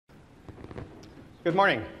Good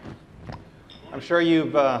morning. I'm sure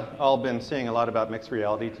you've all been seeing a lot about mixed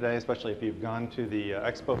reality today, especially if you've gone to the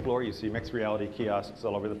expo floor. You see mixed reality kiosks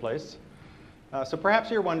all over the place. So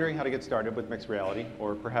perhaps you're wondering how to get started with mixed reality,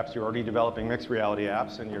 or perhaps you're already developing mixed reality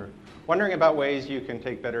apps and you're wondering about ways you can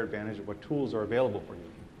take better advantage of what tools are available for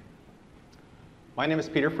you. My name is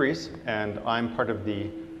Peter Fries, and I'm part of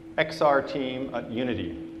the XR team at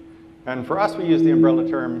Unity. And for us, we use the umbrella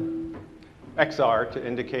term XR to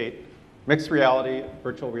indicate mixed reality,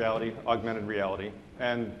 virtual reality, augmented reality.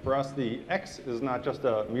 And for us, the X is not just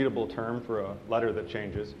a mutable term for a letter that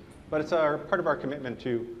changes, but it's part of our commitment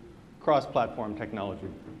to cross-platform technology.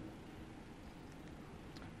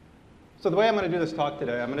 So the way I'm going to do this talk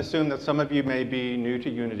today, I'm going to assume that some of you may be new to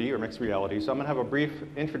Unity or mixed reality, so I'm going to have a brief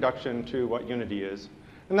introduction to what Unity is.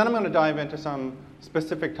 And then I'm going to dive into some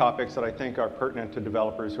specific topics that I think are pertinent to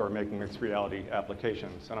developers who are making mixed reality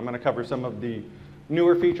applications. And I'm going to cover some of the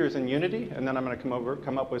newer features in Unity, and then I'm going to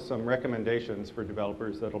come up with some recommendations for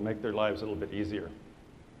developers that will make their lives a little bit easier.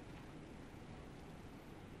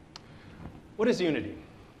 What is Unity?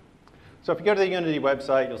 So if you go to the Unity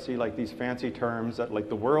website, you'll see like these fancy terms that like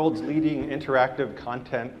the world's leading interactive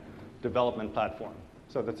content development platform.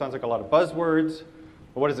 So that sounds like a lot of buzzwords,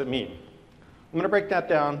 but what does it mean? I'm going to break that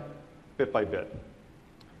down bit by bit.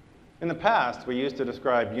 In the past, we used to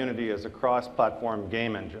describe Unity as a cross-platform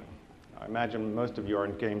game engine. I imagine most of you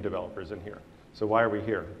aren't game developers in here. So why are we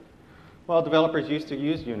here? Well, developers used to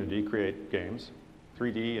use Unity to create games,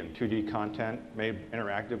 3D and 2D content made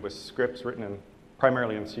interactive with scripts written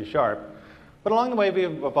primarily in C#. But along the way,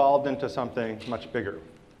 we've evolved into something much bigger.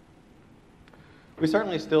 We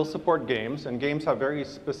certainly still support games, and games have very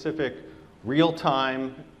specific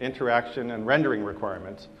real-time interaction and rendering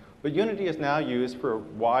requirements. But Unity is now used for a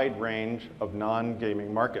wide range of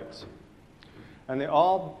non-gaming markets. And they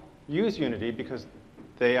all use Unity because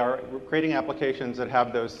they are creating applications that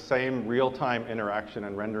have those same real-time interaction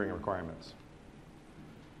and rendering requirements.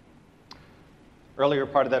 Earlier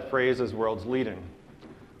part of that phrase is world's leading.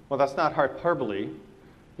 Well, that's not hyperbole.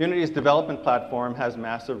 Unity's development platform has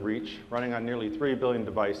massive reach, running on nearly 3 billion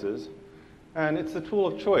devices, and it's the tool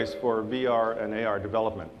of choice for VR and AR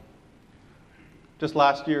development. Just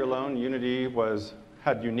last year alone, Unity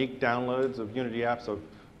had unique downloads of Unity apps of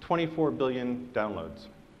 24 billion downloads.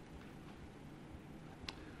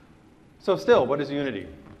 So still, what is Unity?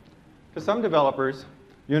 To some developers,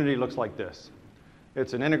 Unity looks like this.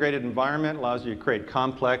 It's an integrated environment, allows you to create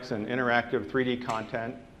complex and interactive 3D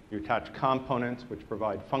content. You attach components which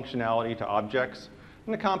provide functionality to objects,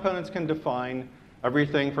 and the components can define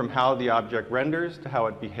everything from how the object renders to how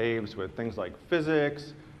it behaves with things like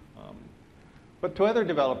physics. But to other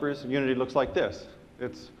developers, Unity looks like this.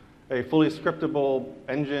 It's a fully scriptable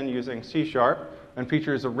engine using C# and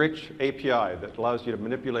features a rich API that allows you to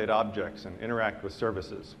manipulate objects and interact with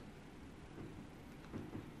services.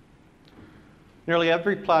 Nearly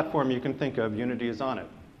every platform you can think of, Unity is on it.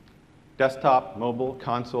 Desktop, mobile,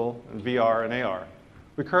 console, and VR and AR.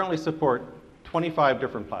 We currently support 25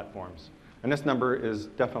 different platforms, and this number is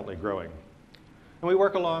definitely growing. And we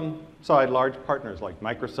work alongside large partners like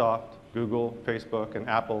Microsoft, Google, Facebook, and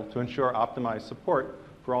Apple to ensure optimized support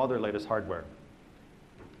for all their latest hardware.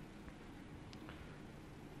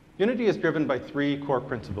 Unity is driven by 3 core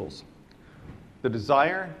principles: the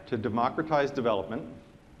desire to democratize development,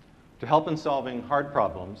 to help in solving hard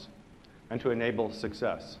problems, and to enable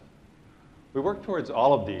success. We work towards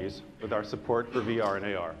all of these with our support for VR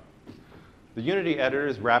and AR. The Unity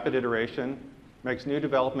editor's rapid iteration makes new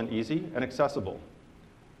development easy and accessible.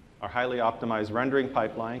 Our highly optimized rendering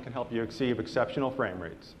pipeline can help you achieve exceptional frame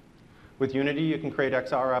rates. With Unity, you can create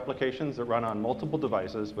XR applications that run on multiple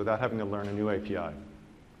devices without having to learn a new API.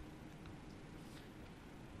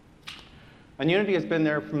 And Unity has been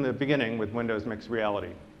there from the beginning with Windows Mixed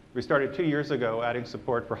Reality. We started 2 years ago adding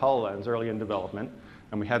support for HoloLens early in development,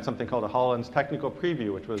 and we had something called a HoloLens Technical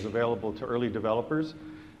Preview, which was available to early developers.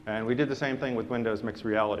 And we did the same thing with Windows Mixed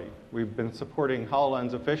Reality. We've been supporting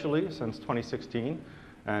HoloLens officially since 2016,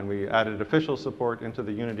 and we added official support into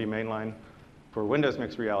the Unity mainline for Windows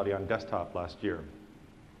Mixed Reality on desktop last year.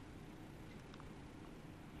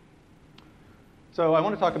 So I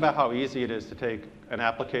want to talk about how easy it is to take an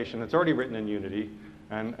application that's already written in Unity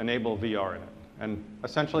and enable VR in it. And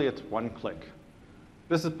essentially, it's one click.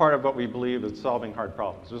 This is part of what we believe is solving hard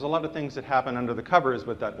problems. There's a lot of things that happen under the covers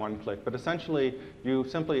with that one click, but essentially, you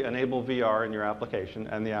simply enable VR in your application,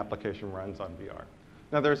 and the application runs on VR.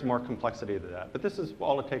 Now, there's more complexity to that, but this is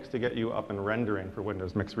all it takes to get you up and rendering for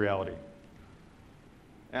Windows Mixed Reality.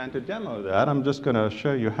 And to demo that, I'm just going to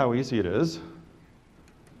show you how easy it is.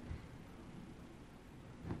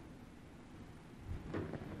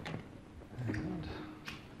 And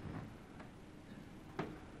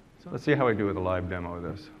So let's see how I do with a live demo of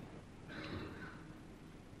this.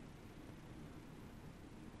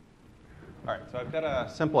 All right, so I've got a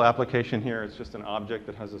simple application here. It's just an object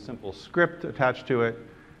that has a simple script attached to it.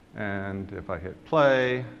 And if I hit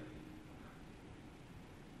play,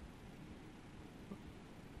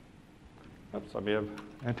 oops, I may have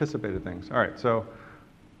anticipated things. All right, so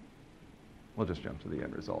we'll just jump to the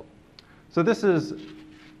end result. So this is, if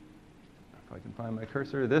I can find my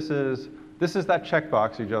cursor, this is that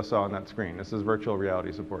checkbox you just saw on that screen. This is virtual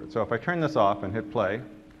reality support. So if I turn this off and hit play,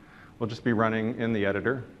 we'll just be running in the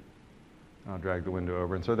editor. I'll drag the window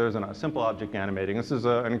over. And so there's a simple object animating. This is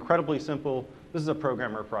an incredibly simple, this is a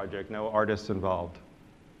programmer project, no artists involved.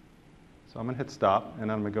 So I'm going to hit stop,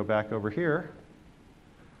 and I'm going to go back over here,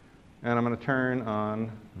 and I'm going to turn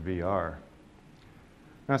on VR.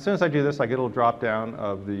 Now, as soon as I do this, I get a little drop down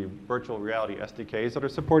of the virtual reality SDKs that are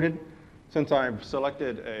supported. Since I've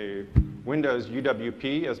selected a Windows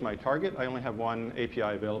UWP as my target, I only have one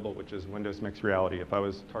API available, which is Windows Mixed Reality. If I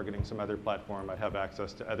was targeting some other platform, I'd have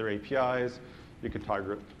access to other APIs. You could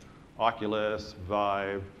target Oculus,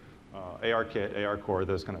 Vive, ARKit, ARCore,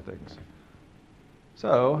 those kind of things.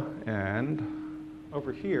 So, and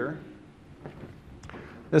over here,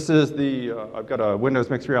 this is the, I've got a Windows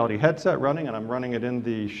Mixed Reality headset running, and I'm running it in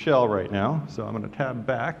the shell right now. So I'm going to tab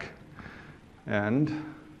back and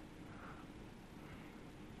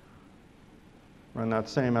run that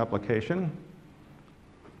same application.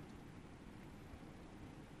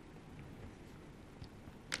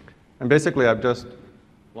 And basically, I've just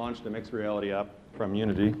launched a mixed reality app from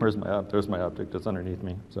Unity. Where's my app? There's my object. It's underneath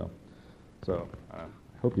me. So I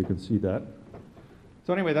hope you can see that.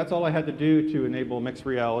 So anyway, that's all I had to do to enable mixed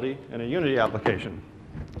reality in a Unity application.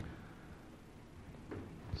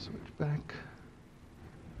 Switch back.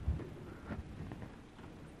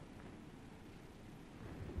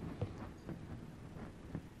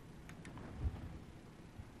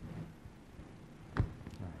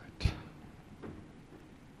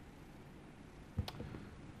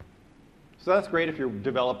 So that's great if you're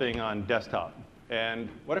developing on desktop. And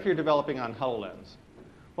what if you're developing on HoloLens?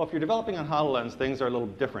 Well, if you're developing on HoloLens, things are a little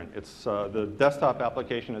different. It's, the desktop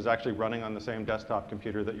application is actually running on the same desktop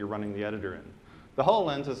computer that you're running the editor in. The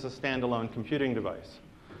HoloLens is a standalone computing device.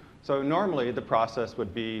 So normally, the process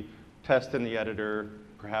would be test in the editor,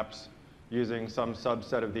 perhaps using some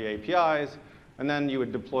subset of the APIs, and then you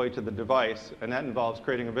would deploy to the device, and that involves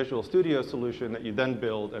creating a Visual Studio solution that you then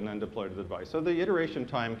build and then deploy to the device. So the iteration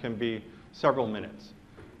time can be several minutes.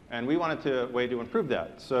 And we wanted a way to improve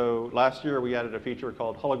that. So last year, we added a feature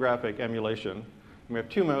called holographic emulation. And we have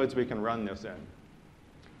two modes we can run this in.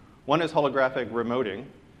 One is holographic remoting.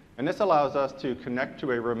 And this allows us to connect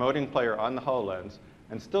to a remoting player on the HoloLens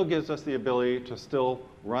and still gives us the ability to still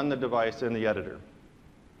run the device in the editor.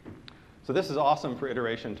 So this is awesome for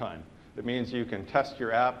iteration time. It means you can test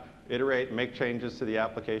your app, iterate, make changes to the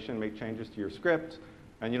application, make changes to your script,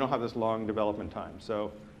 and you don't have this long development time.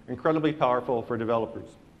 So incredibly powerful for developers.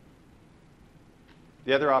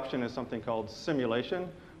 The other option is something called simulation,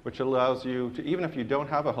 which allows you to, even if you don't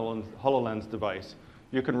have a HoloLens device,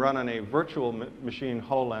 you can run on a virtual machine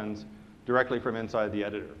HoloLens directly from inside the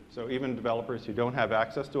editor. So even developers who don't have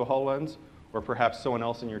access to a HoloLens, or perhaps someone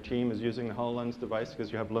else in your team is using the HoloLens device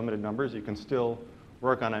because you have limited numbers, you can still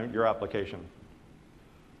work on your application.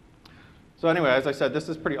 So anyway, as I said, this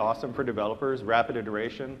is pretty awesome for developers, rapid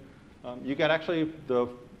iteration. You get actually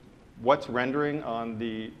what's rendering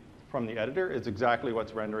on from the editor is exactly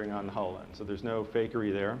what's rendering on the HoloLens. So there's no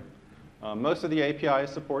fakery there. Most of the API is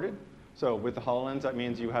supported. So with the HoloLens, that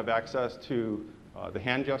means you have access to the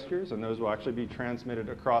hand gestures, and those will actually be transmitted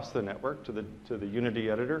across the network to the Unity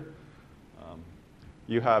editor.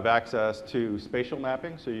 You have access to spatial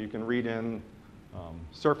mapping, so you can read in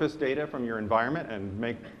surface data from your environment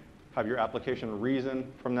and have your application reason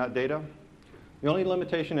from that data. The only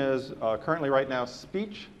limitation is currently right now,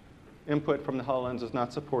 speech input from the HoloLens is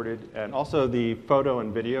not supported, and also the photo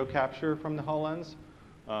and video capture from the HoloLens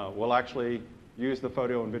will actually use the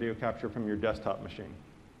photo and video capture from your desktop machine.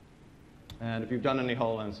 And if you've done any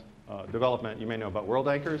HoloLens development, you may know about world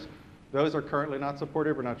anchors. Those are currently not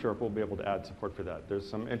supported. We're not sure if we'll be able to add support for that. There's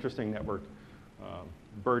some interesting network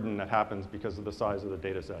burden that happens because of the size of the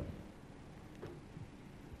data set.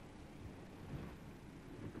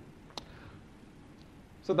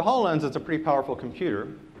 So the HoloLens is a pretty powerful computer,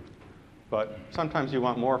 but sometimes you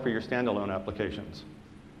want more for your standalone applications.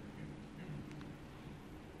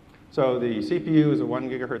 So the CPU is a 1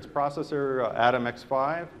 gigahertz processor, Atom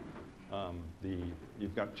X5.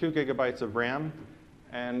 You've got 2 gigabytes of RAM.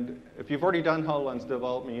 And if you've already done HoloLens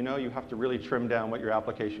development, you know you have to really trim down what your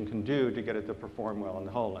application can do to get it to perform well in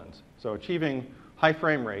the HoloLens. So achieving high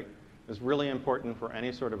frame rate is really important for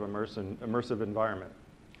any sort of immersive environment.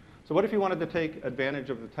 So what if you wanted to take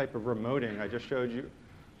advantage of the type of remoting I just showed you,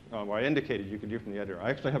 or I indicated you could do from the editor?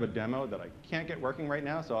 I actually have a demo that I can't get working right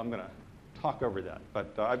now, so I'm going to talk over that.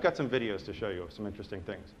 But I've got some videos to show you of some interesting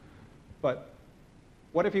things. But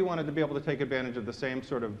what if you wanted to be able to take advantage of the same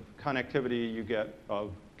sort of connectivity you get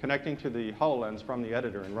of connecting to the HoloLens from the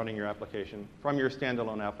editor and running your application from your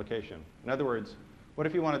standalone application? In other words, what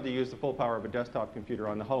if you wanted to use the full power of a desktop computer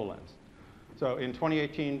on the HoloLens? So in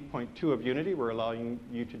 2018.2 of Unity, we're allowing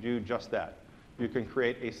you to do just that. You can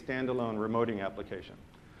create a standalone remoting application.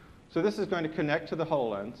 So this is going to connect to the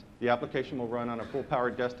HoloLens. The application will run on a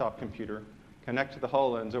full-powered desktop computer, connect to the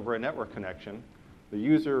HoloLens over a network connection. The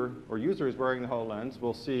user or users wearing the HoloLens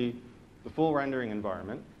will see the full rendering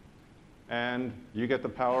environment, and you get the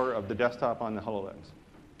power of the desktop on the HoloLens.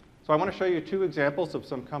 So I want to show you two examples of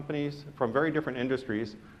some companies from very different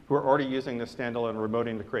industries who are already using this standalone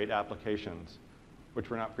remoting to create applications,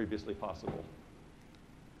 which were not previously possible.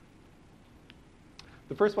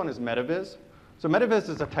 The first one is MetaViz. So MetaViz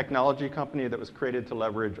is a technology company that was created to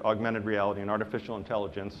leverage augmented reality and artificial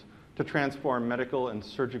intelligence to transform medical and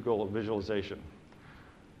surgical visualization.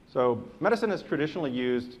 So medicine has traditionally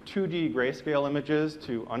used 2D grayscale images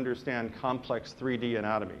to understand complex 3D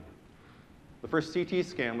anatomy. The first CT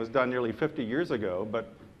scan was done nearly 50 years ago,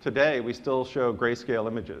 but today we still show grayscale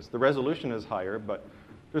images. The resolution is higher, but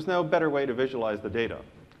there's no better way to visualize the data.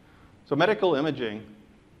 So medical imaging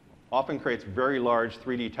often creates very large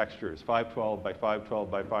 3D textures, 512 by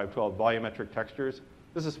 512 by 512 volumetric textures.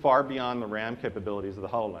 This is far beyond the RAM capabilities of the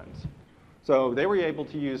HoloLens. So they were able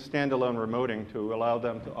to use standalone remoting to allow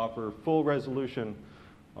them to offer full resolution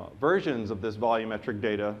versions of this volumetric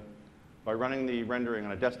data by running the rendering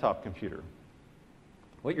on a desktop computer.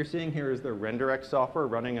 What you're seeing here is their RenderX software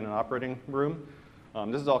running in an operating room.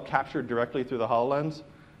 This is all captured directly through the HoloLens.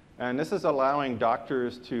 And this is allowing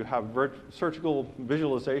doctors to have surgical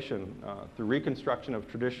visualization through reconstruction of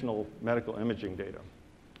traditional medical imaging data.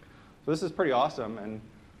 So this is pretty awesome, and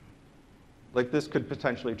like this could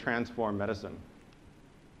potentially transform medicine.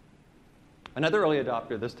 Another early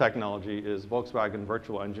adopter of this technology is Volkswagen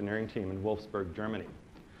Virtual Engineering Team in Wolfsburg, Germany.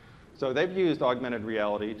 So they've used augmented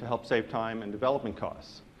reality to help save time and development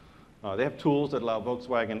costs. They have tools that allow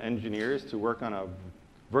Volkswagen engineers to work on a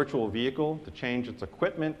virtual vehicle, to change its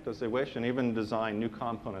equipment as they wish, and even design new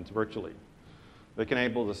components virtually. They can be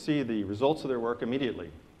able to see the results of their work immediately.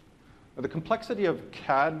 Now, the complexity of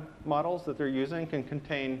CAD models that they're using can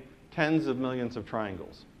contain tens of millions of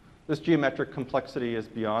triangles. This geometric complexity is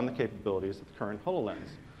beyond the capabilities of the current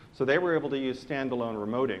HoloLens. So they were able to use standalone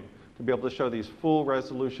remoting to be able to show these full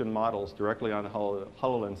resolution models directly on the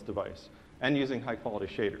HoloLens device and using high quality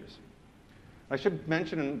shaders. I should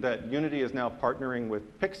mention that Unity is now partnering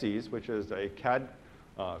with Pixies, which is a CAD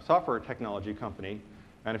software technology company.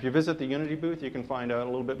 And if you visit the Unity booth, you can find out a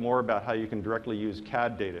little bit more about how you can directly use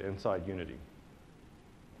CAD data inside Unity.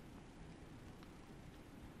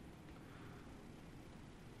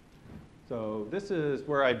 So this is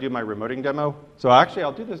where I do my remoting demo. So actually,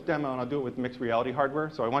 I'll do this demo, and I'll do it with mixed reality hardware.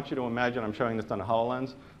 So I want you to imagine I'm showing this on a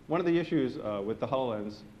HoloLens. One of the issues with the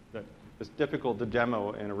HoloLens that is difficult to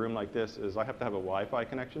demo in a room like this is I have to have a Wi-Fi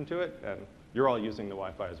connection to it, and you're all using the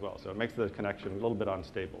Wi-Fi as well. So it makes the connection a little bit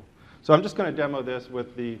unstable. So I'm just going to demo this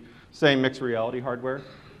with the same mixed reality hardware.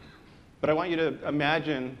 But I want you to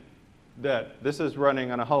imagine that this is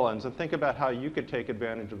running on a HoloLens, and think about how you could take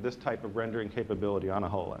advantage of this type of rendering capability on a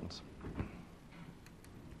HoloLens.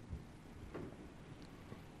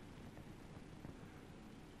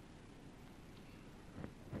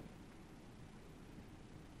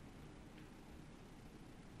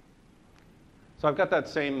 So I've got that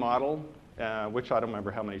same model, which I don't remember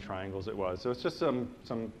how many triangles it was. So it's just some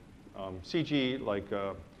CG, like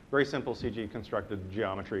very simple CG constructed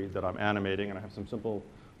geometry that I'm animating, and I have some simple,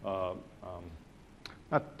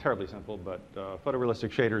 not terribly simple, but photorealistic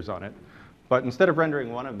shaders on it. But instead of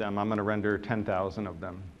rendering one of them, I'm going to render 10,000 of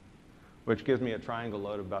them, which gives me a triangle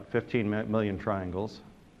load of about 15 million triangles.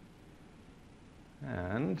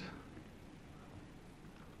 And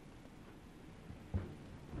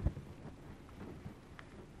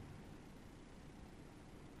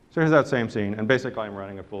so here's that same scene, and basically I'm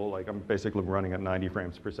running I'm basically running at 90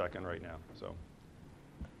 frames per second right now. So,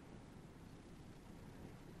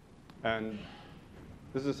 and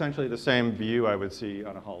this is essentially the same view I would see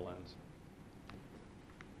on a HoloLens.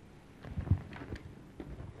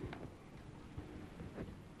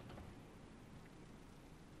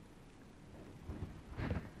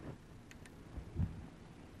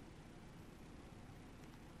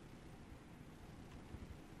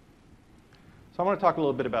 So So I want to talk a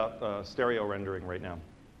little bit about stereo rendering right now.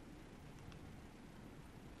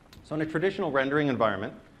 So in a traditional rendering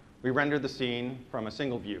environment, we render the scene from a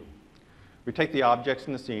single view. We take the objects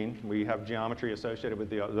in the scene, we have geometry associated with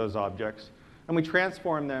those objects, and we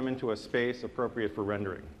transform them into a space appropriate for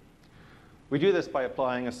rendering. We do this by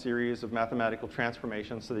applying a series of mathematical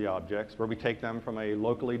transformations to the objects, where we take them from a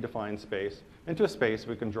locally defined space into a space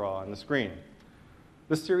we can draw on the screen.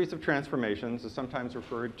 This series of transformations is sometimes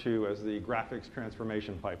referred to as the graphics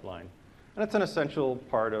transformation pipeline, and it's an essential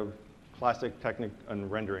part of classic technique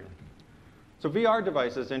and rendering. So VR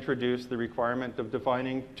devices introduce the requirement of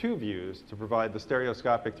defining two views to provide the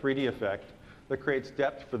stereoscopic 3D effect that creates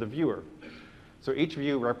depth for the viewer. So each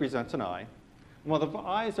view represents an eye. And while the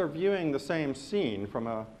eyes are viewing the same scene from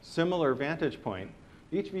a similar vantage point,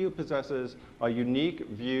 each view possesses a unique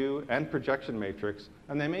view and projection matrix,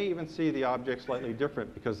 and they may even see the object slightly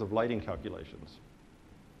different because of lighting calculations.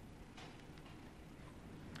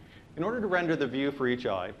 In order to render the view for each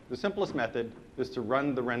eye, the simplest method is to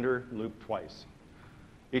run the render loop twice.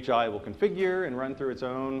 Each eye will configure and run through its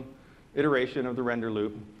own iteration of the render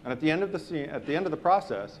loop, and at the end of the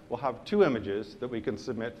process, we'll have two images that we can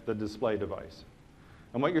submit to the display device.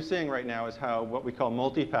 And what you're seeing right now is how what we call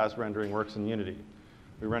multi-pass rendering works in Unity.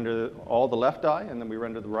 We render all the left eye, and then we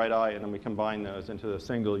render the right eye, and then we combine those into a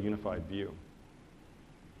single unified view.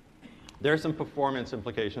 There are some performance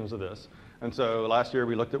implications of this. And so last year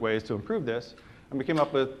we looked at ways to improve this, and we came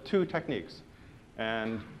up with two techniques.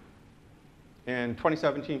 And in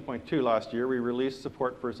 2017.2 last year, we released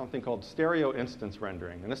support for something called stereo instance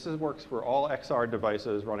rendering. And this works for all XR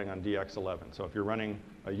devices running on DX11. So if you're running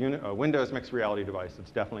a Windows mixed reality device,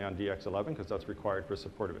 it's definitely on DX11 because that's required for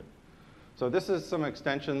support of it. So this is some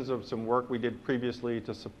extensions of some work we did previously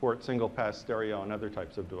to support single pass stereo on other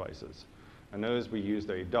types of devices. And those we used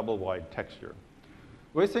a double wide texture.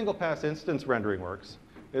 The way single pass instance rendering works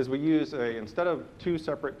is we use instead of two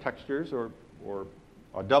separate textures or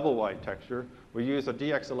a double wide texture, we use a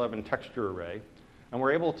DX11 texture array, and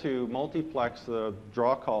we're able to multiplex the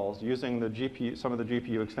draw calls using the GPU, some of the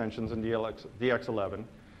GPU extensions in DX11.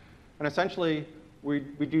 And essentially, we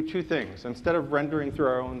do two things. Instead of rendering through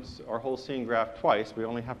our whole scene graph twice, we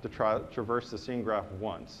only have to traverse the scene graph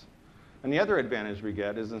once. And the other advantage we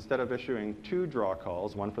get is instead of issuing two draw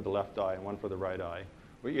calls, one for the left eye and one for the right eye,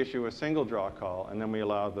 we issue a single draw call, and then we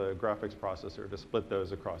allow the graphics processor to split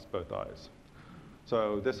those across both eyes.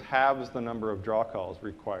 So this halves the number of draw calls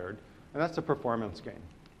required, and that's a performance gain.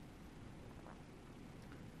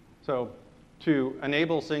 So to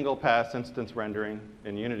enable single pass instance rendering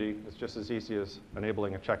in Unity, it's just as easy as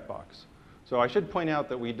enabling a checkbox. So I should point out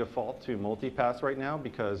that we default to multi-pass right now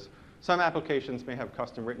because some applications may have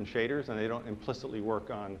custom written shaders and they don't implicitly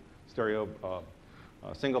work on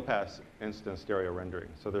single pass instance stereo rendering.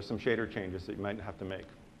 So there's some shader changes that you might have to make.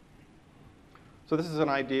 So this is an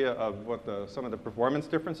idea of what some of the performance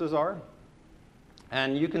differences are.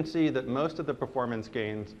 And you can see that most of the performance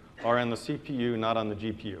gains are in the CPU, not on the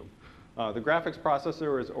GPU. The graphics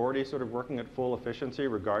processor is already sort of working at full efficiency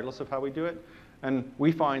regardless of how we do it. And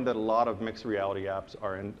we find that a lot of mixed reality apps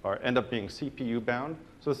end up being CPU bound.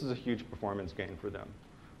 So this is a huge performance gain for them.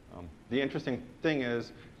 The interesting thing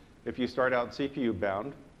is, if you start out CPU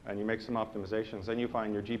bound and you make some optimizations, then you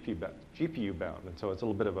find your GPU bound. And so it's a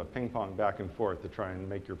little bit of a ping pong back and forth to try and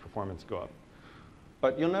make your performance go up.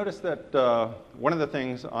 But you'll notice that one of the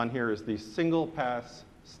things on here is the single pass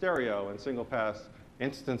stereo and single pass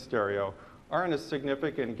instance stereo aren't as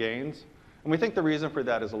significant gains. And we think the reason for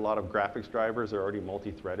that is a lot of graphics drivers are already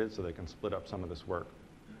multi-threaded, so they can split up some of this work.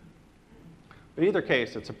 But in either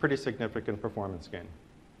case, it's a pretty significant performance gain.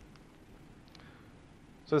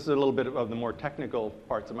 So this is a little bit of the more technical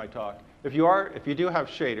parts of my talk. If you do have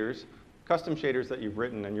shaders, custom shaders that you've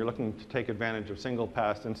written, and you're looking to take advantage of single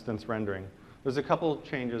pass instance rendering, there's a couple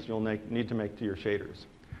changes you'll need to make to your shaders.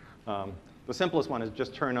 The simplest one is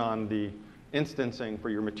just turn on the instancing for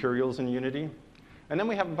your materials in Unity. And then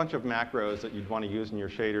we have a bunch of macros that you'd want to use in your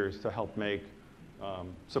shaders to help make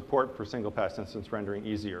support for single pass instance rendering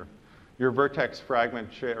easier. Your vertex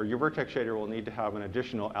shader will need to have an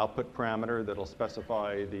additional output parameter that'll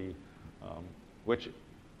specify which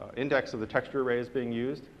index of the texture array is being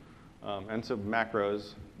used. And so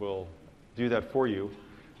macros will do that for you.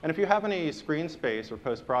 And if you have any screen space or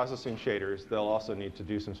post-processing shaders, they'll also need to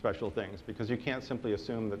do some special things because you can't simply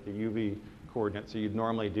assume that the UV coordinates that you'd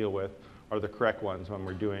normally deal with are the correct ones when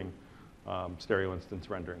we're doing stereo instance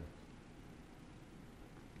rendering.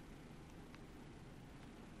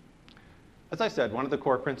 As I said, one of the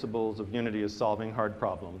core principles of Unity is solving hard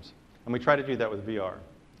problems, and we try to do that with VR.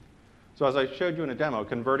 So as I showed you in a demo,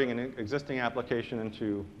 converting an existing application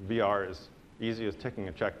into VR easy as ticking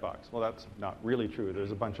a checkbox. Well, that's not really true.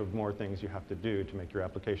 There's a bunch of more things you have to do to make your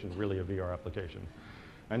application really a VR application.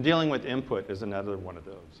 And dealing with input is another one of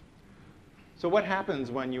those. So what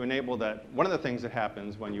happens when you enable that? One of the things that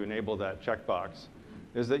happens when you enable that checkbox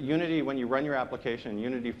is that Unity, when you run your application,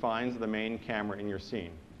 Unity finds the main camera in your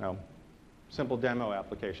scene. Now, simple demo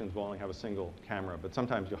applications will only have a single camera, but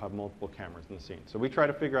sometimes you'll have multiple cameras in the scene. So we try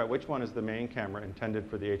to figure out which one is the main camera intended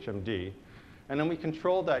for the HMD, and then we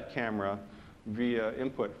control that camera via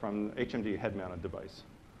input from the HMD head-mounted device.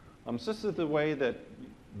 So this is the way that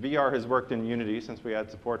VR has worked in Unity since we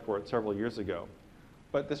had support for it several years ago.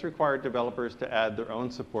 But this required developers to add their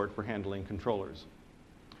own support for handling controllers.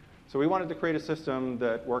 So we wanted to create a system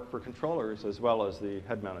that worked for controllers as well as the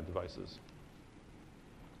head-mounted devices.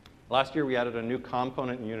 Last year, we added a new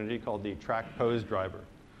component in Unity called the track pose driver.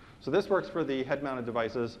 So this works for the head-mounted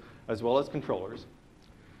devices as well as controllers.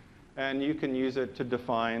 And you can use it to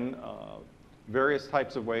define various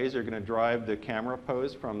types of ways you're going to drive the camera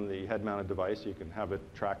pose from the head-mounted device. You can have it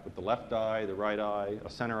track with the left eye, the right eye, a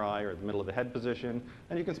center eye, or the middle of the head position.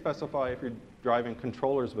 And you can specify if you're driving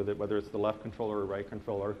controllers with it, whether it's the left controller or right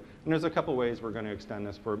controller. And there's a couple ways we're going to extend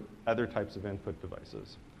this for other types of input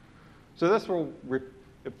devices. So this will,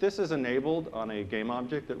 if this is enabled on a game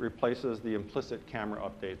object, it replaces the implicit camera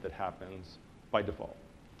update that happens by default.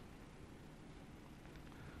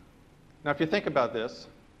 Now, if you think about this,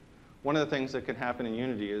 one of the things that can happen in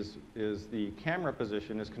Unity is the camera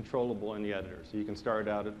position is controllable in the editor. So you can start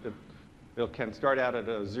out at, it can start out at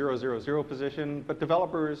a 0, 0, 0 position, but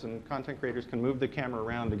developers and content creators can move the camera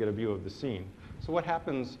around to get a view of the scene. So what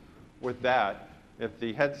happens with that if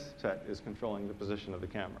the headset is controlling the position of the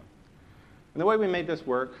camera? And the way we made this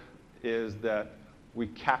work is that we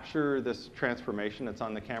capture this transformation that's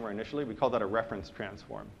on the camera initially. We call that a reference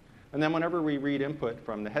transform. And then whenever we read input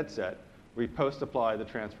from the headset, we post-apply the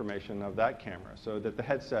transformation of that camera so that the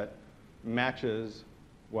headset matches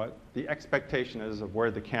what the expectation is of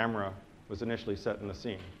where the camera was initially set in the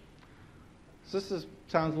scene. So this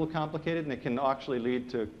sounds a little complicated, and it can actually lead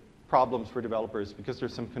to problems for developers because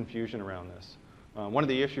there's some confusion around this. One of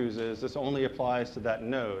the issues is this only applies to that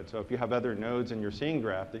node. So if you have other nodes in your scene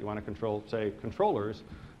graph that you want to control, say, controllers,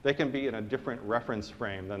 they can be in a different reference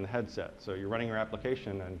frame than the headset. So you're running your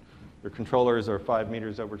application, and your controllers are 5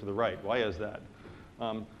 meters over to the right. Why is that?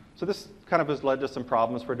 So this kind of has led to some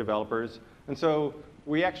problems for developers. And so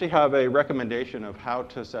we actually have a recommendation of how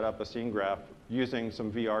to set up a scene graph using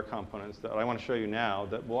some VR components that I want to show you now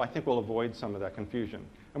that I think will avoid some of that confusion.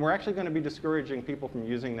 And we're actually going to be discouraging people from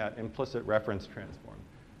using that implicit reference transform.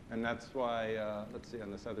 And that's why, let's see on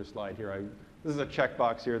this other slide here, this is a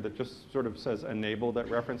checkbox here that just sort of says enable that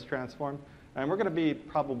reference transform. And we're going to be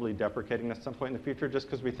probably deprecating this at some point in the future just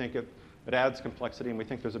because we think it adds complexity and we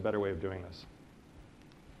think there's a better way of doing this.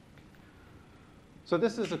 So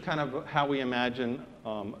this is a kind of how we imagine,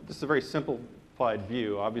 this is a very simplified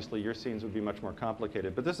view. Obviously, your scenes would be much more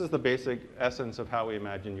complicated. But this is the basic essence of how we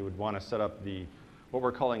imagine you would want to set up what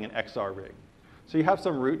we're calling an XR rig. So you have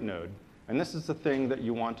some root node. And this is the thing that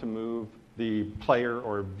you want to move the player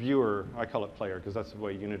or viewer. I call it player because that's the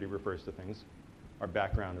way Unity refers to things. Our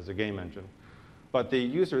background is a game engine. But the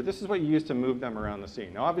user, this is what you use to move them around the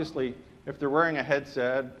scene. Now, obviously, if they're wearing a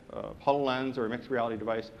headset, a HoloLens, or a mixed reality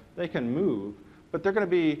device, they can move, but they're going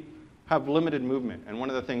to have limited movement. And one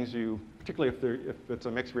of the things particularly if it's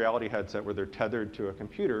a mixed reality headset where they're tethered to a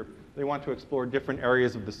computer, they want to explore different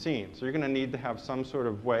areas of the scene. So you're going to need to have some sort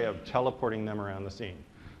of way of teleporting them around the scene.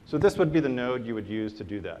 So this would be the node you would use to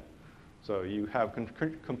do that. So you have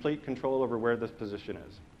complete control over where this position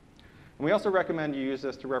is. And we also recommend you use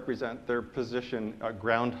this to represent their position at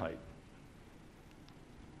ground height.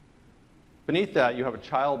 Beneath that, you have a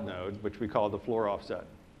child node, which we call the floor offset.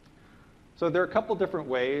 So there are a couple different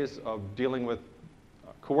ways of dealing with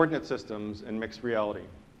coordinate systems in mixed reality.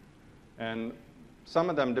 And some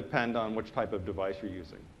of them depend on which type of device you're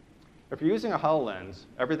using. If you're using a HoloLens,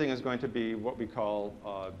 everything is going to be what we call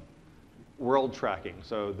world tracking.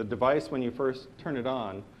 So the device, when you first turn it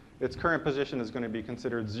on, its current position is going to be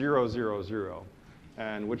considered 0, 0, 0.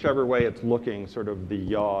 And whichever way it's looking, sort of the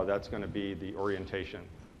yaw, that's going to be the orientation,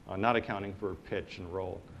 not accounting for pitch and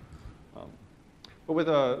roll. But with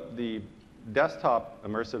the desktop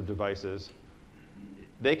immersive devices,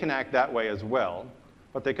 they can act that way as well.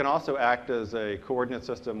 But they can also act as a coordinate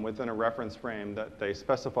system within a reference frame that they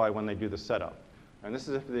specify when they do the setup. And this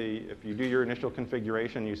is if you do your initial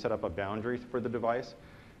configuration, you set up a boundary for the device.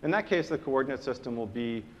 In that case, the coordinate system will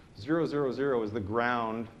be 0, 0, 0 is the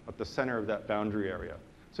ground at the center of that boundary area.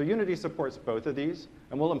 So Unity supports both of these,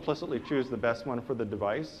 and we'll implicitly choose the best one for the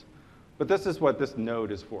device. But this is what this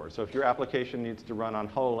node is for. So if your application needs to run on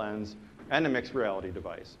HoloLens and a mixed reality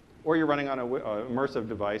device, or you're running on an immersive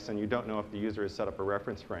device and you don't know if the user has set up a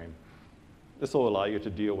reference frame, this will allow you to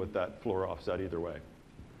deal with that floor offset either way.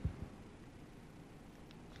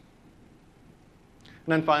 And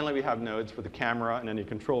then finally, we have nodes for the camera and any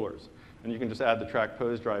controllers. And you can just add the track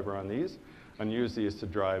pose driver on these and use these to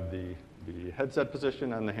drive the headset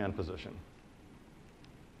position and the hand position.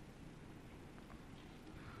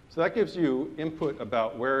 So that gives you input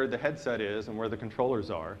about where the headset is and where the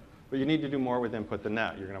controllers are. But you need to do more with input than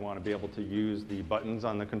that. You're going to want to be able to use the buttons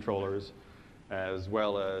on the controllers as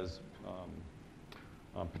well as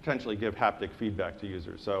potentially give haptic feedback to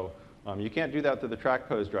users. So you can't do that through the track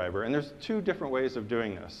pose driver. And there's two different ways of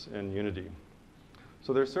doing this in Unity.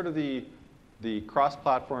 So there's sort of the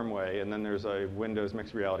cross-platform way, and then there's a Windows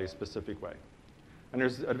mixed reality specific way. And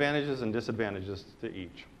there's advantages and disadvantages to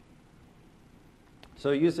each.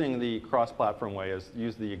 So using the cross-platform way is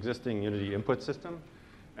use the existing Unity input system,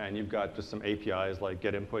 and you've got just some APIs like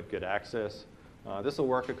get input, get access. This will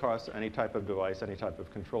work across any type of device, any type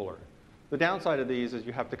of controller. The downside of these is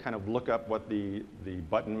you have to kind of look up what the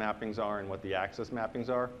button mappings are and what the access mappings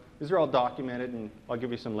are. These are all documented, and I'll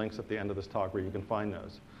give you some links at the end of this talk where you can find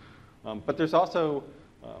those. But there's also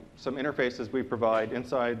some interfaces we provide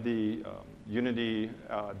inside the Unity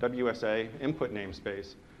WSA input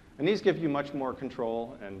namespace. And these give you much more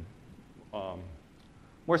control and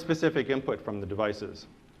more specific input from the devices.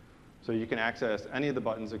 So you can access any of the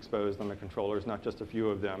buttons exposed on the controllers, not just a few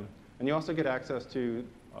of them. And you also get access to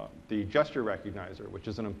the gesture recognizer, which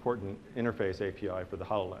is an important interface API for the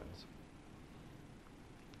HoloLens.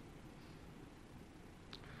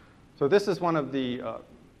 So this is one of the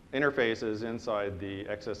interfaces inside the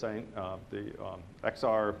XR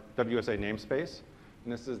WSA namespace,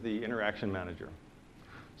 and this is the interaction manager.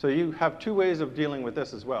 So you have two ways of dealing with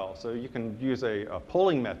this as well. So you can use a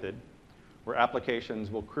polling method where applications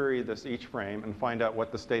will query each frame and find out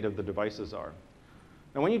what the state of the devices are.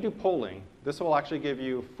 Now when you do polling, this will actually give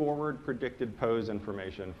you forward predicted pose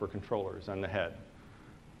information for controllers and the head.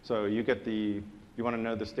 So you want to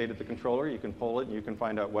know the state of the controller, you can poll it, and you can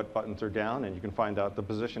find out what buttons are down, and you can find out the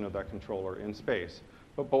position of that controller in space.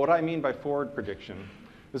 But what I mean by forward prediction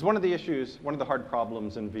is one of the hard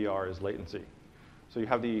problems in VR is latency. So you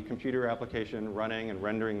have the computer application running and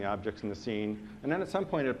rendering the objects in the scene, and then at some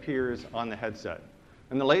point it appears on the headset.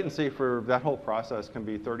 And the latency for that whole process can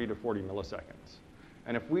be 30 to 40 milliseconds.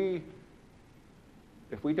 And if we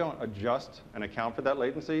don't adjust and account for that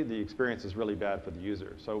latency, the experience is really bad for the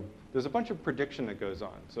user. So there's a bunch of prediction that goes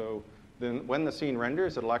on. So then when the scene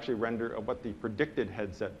renders, it'll actually render what the predicted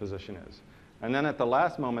headset position is. And then at the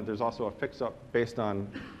last moment, there's also a fix-up based on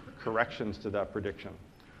corrections to that prediction.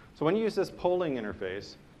 So when you use this polling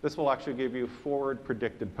interface, this will actually give you forward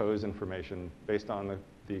predicted pose information based on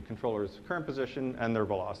the controller's current position and their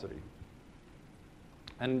velocity.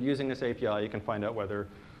 And using this API, you can find out whether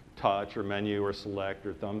touch or menu or select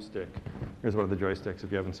or thumbstick. Here's one of the joysticks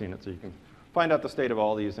if you haven't seen it, so you can find out the state of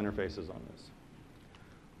all these interfaces on this.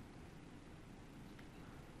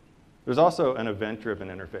 There's also an event-driven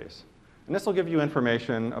interface. And this will give you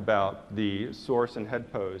information about the source and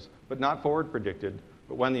head pose, but not forward predicted,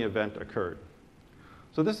 but when the event occurred.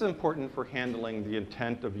 So this is important for handling the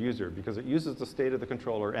intent of user because it uses the state of the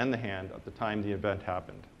controller and the hand at the time the event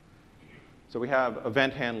happened. So we have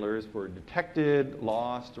event handlers for detected,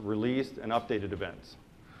 lost, released, and updated events.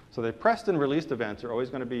 So the pressed and released events are always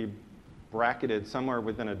going to be bracketed somewhere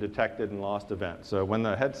within a detected and lost event. So when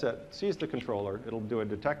the headset sees the controller, it'll do a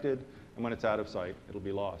detected, and when it's out of sight, it'll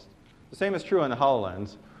be lost. The same is true on the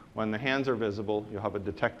HoloLens. When the hands are visible, you'll have a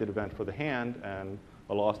detected event for the hand and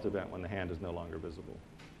a lost event when the hand is no longer visible.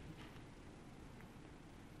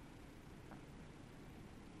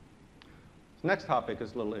 The next topic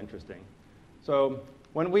is a little interesting. So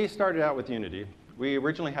when we started out with Unity, we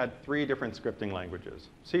originally had 3 different scripting languages: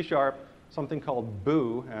 C#, something called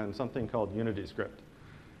Boo, and something called UnityScript.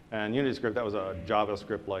 And UnityScript, that was a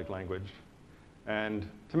JavaScript-like language. And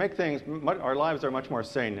to make things, our lives are much more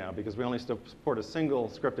sane now because we only support a single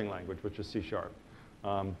scripting language, which is C#.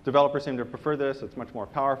 Developers seem to prefer this. It's much more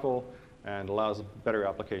powerful and allows better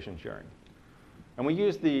application sharing. And we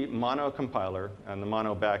use the Mono compiler and the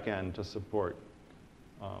Mono backend to support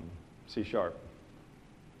C#.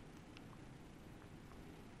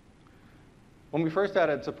 When we first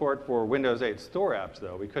added support for Windows 8 Store apps,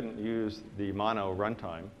 though, we couldn't use the Mono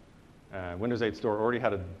runtime. Windows 8 Store already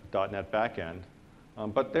had a .NET backend,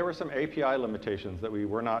 but there were some API limitations that we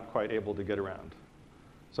were not quite able to get around.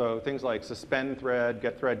 So things like suspend thread,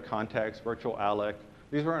 get thread context, virtual alloc,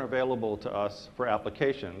 these weren't available to us for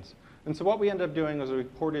applications. And so what we ended up doing was we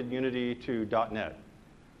ported Unity to .NET.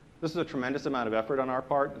 This is a tremendous amount of effort on our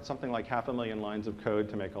part. It's something like 500,000 lines of code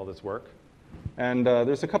to make all this work. And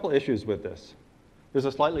there's a couple issues with this. There's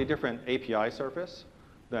a slightly different API surface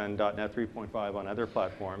than .NET 3.5 on other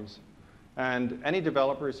platforms. And any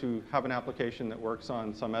developers who have an application that works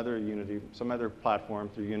on some other platform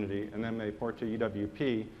through Unity, and then they port to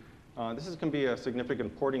UWP, this can be a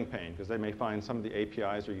significant porting pain, because they may find some of the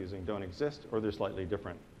APIs they're using don't exist, or they're slightly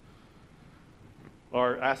different.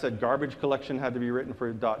 Our asset garbage collection had to be written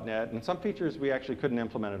for .NET, and some features we actually couldn't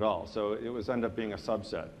implement at all, so it was end up being a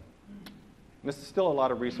subset. And this is still a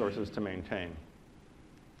lot of resources to maintain.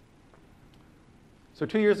 So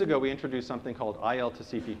 2 years ago, we introduced something called IL to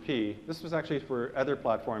CPP. This was actually for other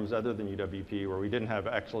platforms other than UWP, where we didn't have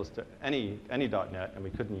access to any .NET, and we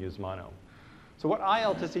couldn't use Mono. So what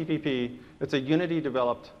IL to CPP, it's a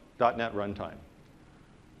Unity-developed .NET runtime.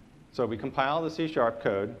 So we compile the C#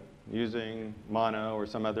 code using Mono or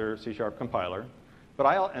some other C# compiler.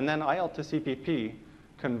 And then IL to CPP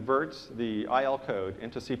converts the IL code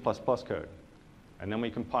into C++ code. And then we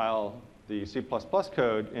compile the C++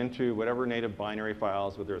 code into whatever native binary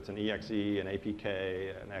files, whether it's an exe, an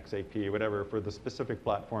APK, an XAP, whatever, for the specific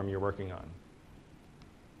platform you're working on.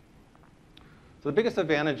 So the biggest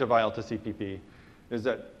advantage of IL to CPP is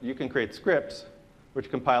that you can create scripts which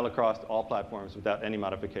compile across all platforms without any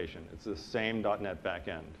modification. It's the same .NET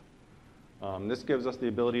backend. This gives us the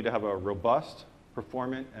ability to have a robust,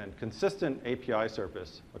 performant, and consistent API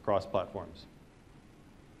surface across platforms.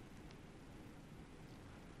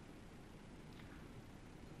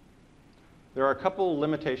 There are a couple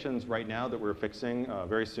limitations right now that we're fixing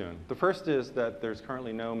very soon. The first is that there's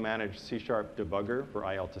currently no managed C# debugger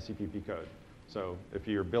for IL to CPP code. So if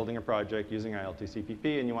you're building a project using IL to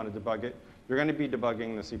CPP and you want to debug it, you're going to be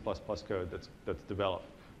debugging the C++ code that's developed.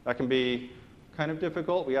 That can be kind of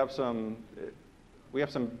difficult. We have some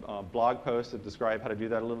blog posts that describe how to do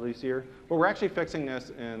that a little easier. But we're actually fixing this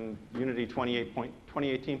in Unity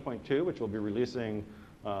 2018.2, which we'll be releasing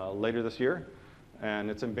later this year.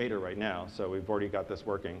 And it's in beta right now, so we've already got this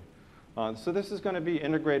working. So this is going to be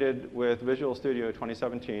integrated with Visual Studio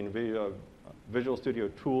 2017, Visual Studio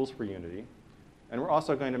Tools for Unity. And we're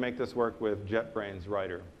also going to make this work with JetBrains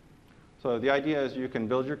Writer. So the idea is you can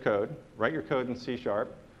build your code, write your code in C#,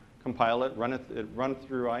 compile it, it'll run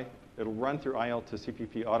through IL to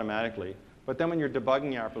CPP automatically. But then when you're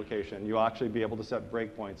debugging your application, you'll actually be able to set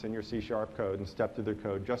breakpoints in your C# code and step through the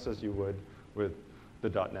code just as you would with the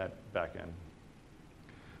 .NET backend.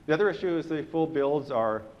 The other issue is the full builds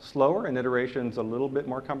are slower and iterations a little bit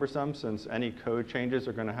more cumbersome, since any code changes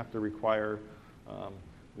are going to have to require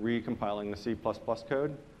recompiling the C++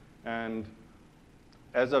 code. And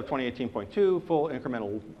as of 2018.2, full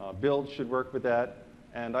incremental builds should work with that.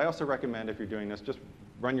 And I also recommend, if you're doing this, just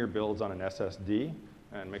run your builds on an SSD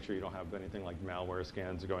and make sure you don't have anything like malware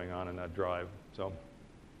scans going on in that drive. So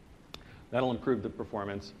that'll improve the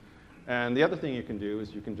performance. And the other thing you can do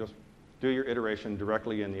is you can just do your iteration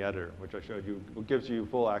directly in the editor, which I showed you. It gives you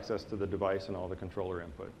full access to the device and all the controller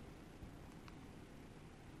input.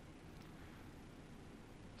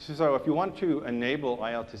 So if you want to enable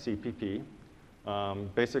IL to CPP,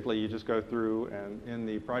 basically you just go through, and in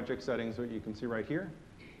the project settings that you can see right here,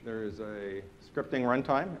 there is a scripting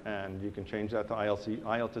runtime, and you can change that to IL to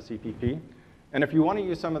CPP. And if you want to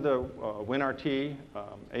use some of the WinRT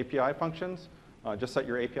API functions, just set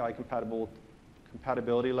your API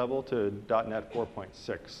compatibility level to .NET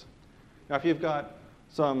 4.6. Now, if you've got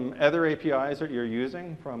some other APIs that you're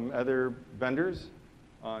using from other vendors,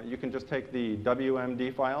 you can just take the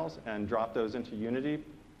WMD files and drop those into Unity,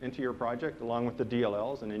 into your project, along with the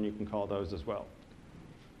DLLs, and then you can call those as well.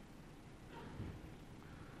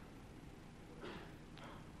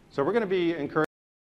 So we're going to be encouraging